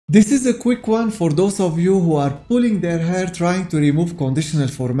This is a quick one for those of you who are pulling their hair trying to remove conditional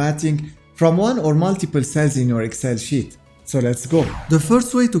formatting from one or multiple cells in your Excel sheet. So let's go. The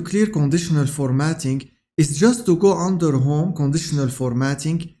first way to clear conditional formatting is just to go under Home, Conditional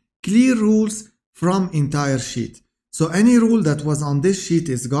Formatting, Clear Rules from Entire Sheet. So any rule that was on this sheet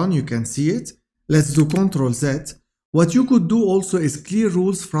is gone, you can see it. Let's do Ctrl Z. What you could do also is clear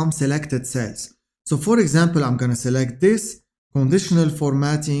rules from selected cells. So for example, I'm gonna select this, Conditional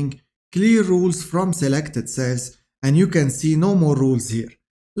Formatting, Clear Rules from Selected Cells, and you can see no more rules here.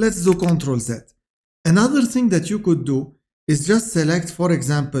 Let's do Ctrl Z. Another thing that you could do is just select, for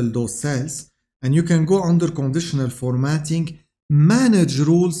example, those cells, and you can go under Conditional Formatting, Manage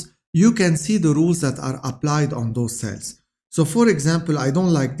Rules. You can see the rules that are applied on those cells. So for example, I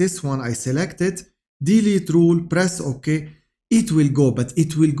don't like this one, I select it, delete rule, press OK, it will go, but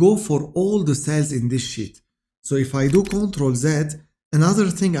it will go for all the cells in this sheet. So if I do Ctrl Z, another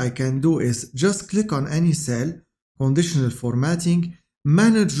thing I can do is just click on any cell, Conditional Formatting,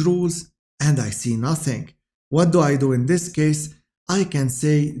 Manage Rules, and I see nothing. What do I do in this case? I can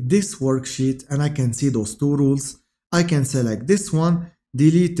say this worksheet and I can see those two rules. I can select this one,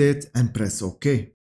 delete it, and press OK.